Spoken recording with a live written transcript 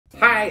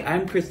Hi,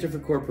 I'm Chirs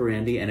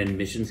Corporandy, an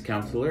admissions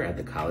counselor at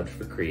the College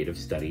for Creative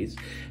Studies,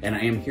 and I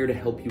am here to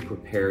help you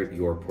prepare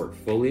your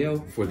portfolio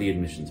for the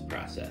admissions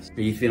process.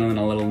 Are you feeling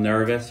a little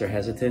nervous or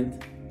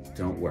hesitant?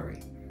 Don't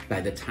worry.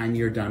 By the time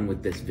you're done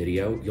with this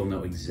video, you'll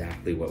know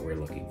exactly what we're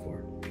looking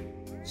for.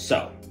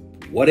 So,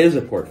 what is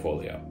a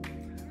portfolio?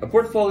 A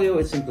portfolio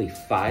is simply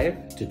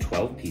 5 to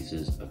 12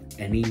 pieces of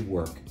any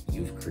work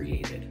you've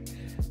created.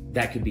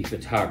 That could be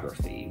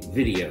photography,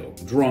 video,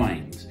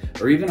 drawings,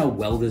 or even a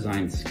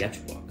well-designed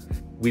sketchbook.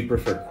 We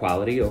prefer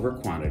quality over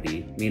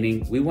quantity,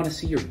 meaning we want to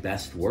see your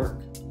best work.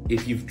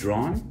 If you've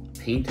drawn,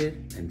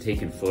 painted, and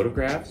taken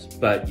photographs,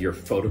 but your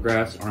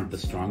photographs aren't the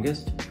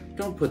strongest,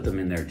 don't put them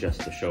in there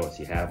just to show us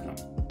you have them.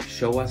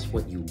 Show us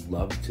what you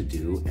love to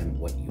do and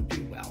what you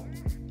do well.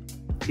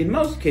 In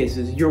most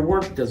cases, your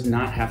work does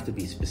not have to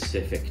be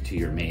specific to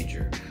your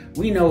major.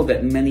 We know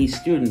that many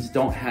students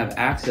don't have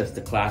access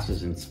to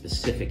classes in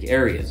specific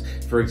areas.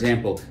 For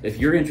example, if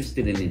you're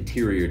interested in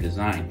interior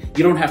design,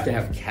 you don't have to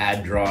have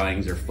CAD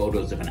drawings or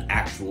photos of an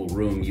actual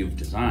room you've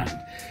designed.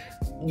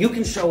 You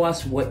can show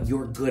us what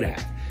you're good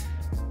at.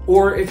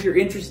 Or if you're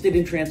interested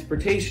in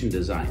transportation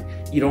design,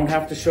 you don't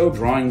have to show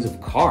drawings of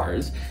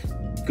cars.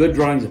 Good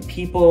drawings of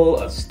people,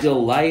 a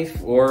still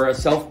life, or a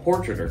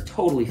self-portrait are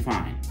totally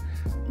fine.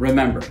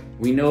 Remember,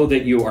 we know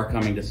that you are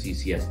coming to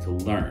CCS to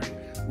learn.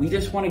 We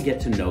just want to get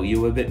to know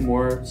you a bit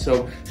more,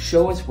 so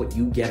show us what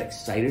you get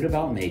excited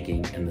about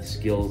making and the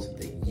skills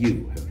that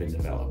you have been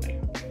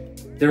developing.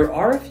 There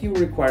are a few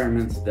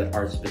requirements that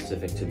are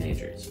specific to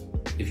majors.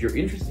 If you're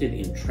interested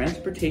in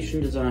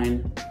transportation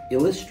design,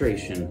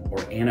 illustration,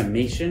 or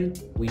animation,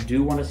 we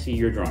do want to see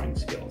your drawing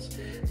skills.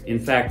 In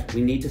fact,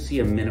 we need to see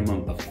a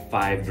minimum of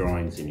 5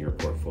 drawings in your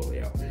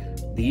portfolio.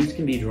 These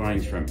can be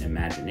drawings from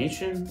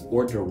imagination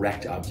or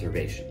direct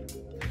observation.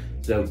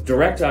 So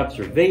direct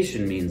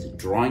observation means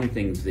drawing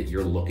things that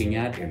you're looking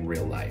at in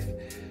real life.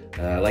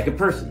 Like a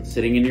person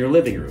sitting in your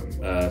living room,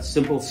 a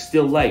simple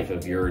still life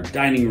of your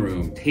dining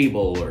room,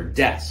 table, or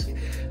desk,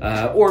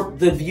 or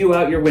the view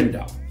out your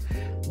window.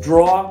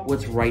 Draw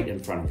what's right in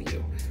front of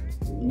you.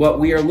 What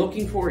we are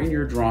looking for in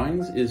your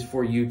drawings is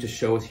for you to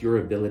show us your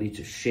ability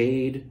to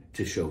shade,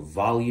 to show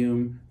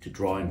volume, to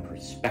draw in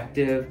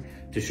perspective,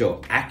 to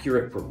show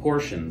accurate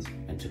proportions,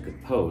 and to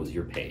compose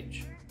your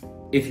page.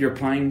 If you're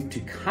applying to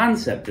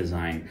concept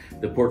design,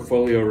 the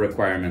portfolio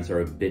requirements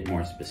are a bit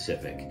more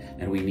specific,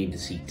 and we need to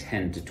see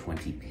 10 to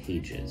 20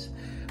 pages.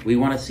 We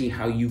want to see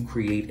how you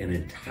create an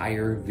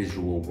entire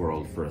visual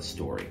world for a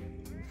story.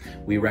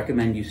 We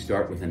recommend you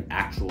start with an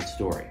actual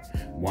story,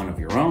 one of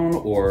your own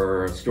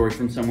or a story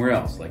from somewhere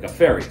else, like a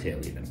fairy tale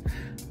even.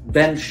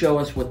 Then show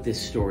us what this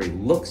story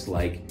looks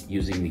like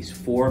using these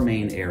 4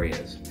 main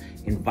areas: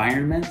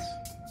 environments,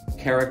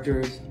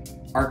 characters,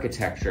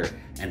 architecture,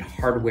 and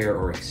hardware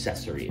or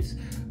accessories,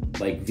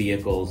 like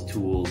vehicles,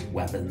 tools,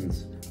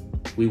 weapons.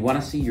 We want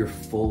to see your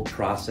full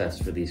process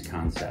for these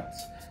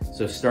concepts.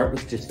 So start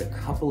with just a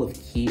couple of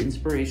key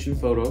inspiration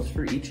photos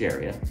for each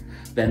area,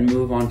 then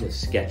move on to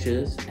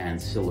sketches and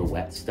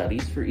silhouette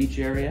studies for each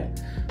area.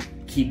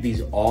 Keep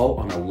these all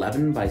on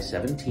 11 by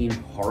 17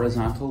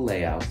 horizontal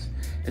layouts,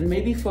 and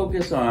maybe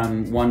focus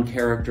on one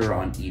character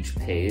on each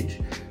page,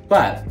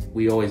 but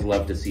we always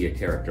love to see a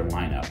character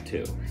lineup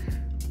too.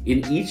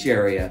 In each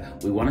area,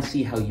 we want to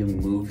see how you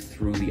move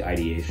through the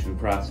ideation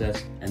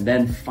process, and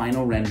then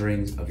final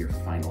renderings of your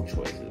final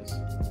choices.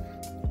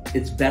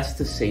 It's best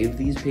to save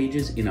these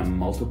pages in a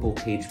multiple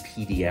page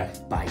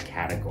PDF by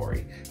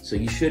category, so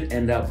you should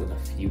end up with a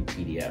few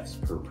PDFs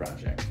per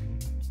project.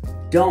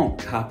 Don't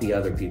copy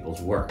other people's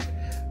work.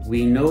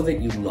 We know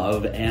that you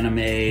love anime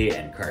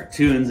and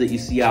cartoons that you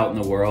see out in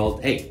the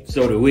world. Hey,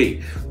 so do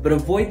we. But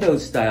avoid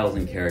those styles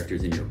and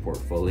characters in your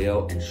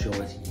portfolio and show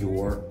us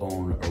your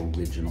own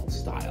original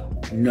style.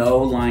 No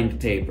lined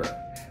paper.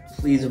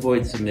 Please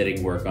avoid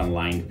submitting work on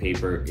lined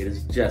paper. It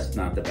is just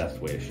not the best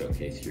way to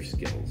showcase your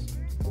skills.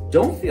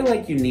 Don't feel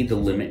like you need to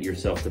limit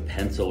yourself to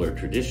pencil or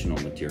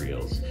traditional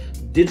materials.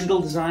 Digital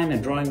design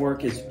and drawing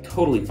work is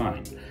totally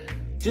fine.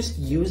 Just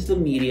use the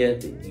media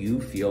that you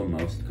feel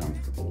most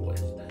comfortable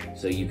with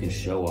so you can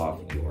show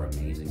off your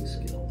amazing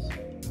skills.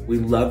 We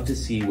love to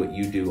see what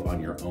you do on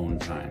your own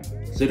time.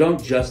 So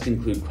don't just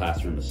include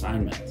classroom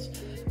assignments.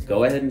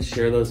 Go ahead and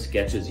share those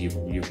sketches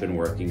you've been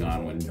working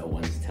on when no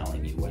one's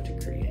telling you what to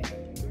create.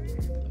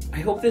 I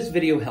hope this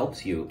video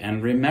helps you,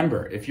 and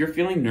remember, if you're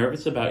feeling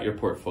nervous about your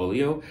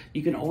portfolio,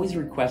 you can always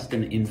request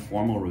an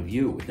informal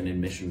review with an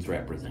admissions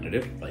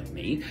representative, like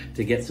me,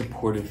 to get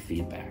supportive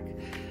feedback.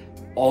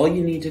 All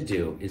you need to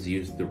do is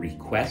use the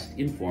Request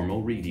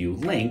Informal Review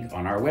link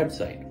on our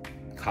website,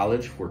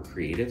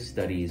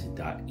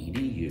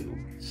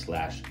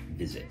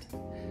 collegeforcreativstudies.edu/visit.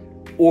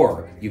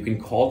 Or you can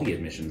call the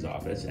admissions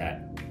office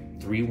at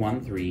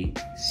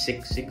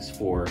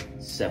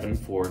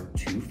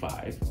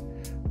 313-664-7425,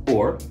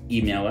 or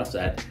email us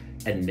at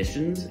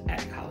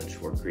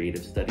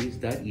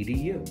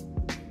admissions@collegeforcreativstudies.edu.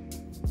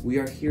 We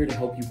are here to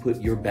help you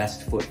put your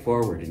best foot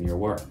forward in your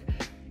work,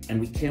 and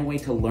we can't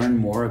wait to learn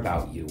more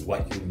about you,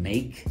 what you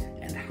make,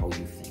 and how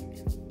you think.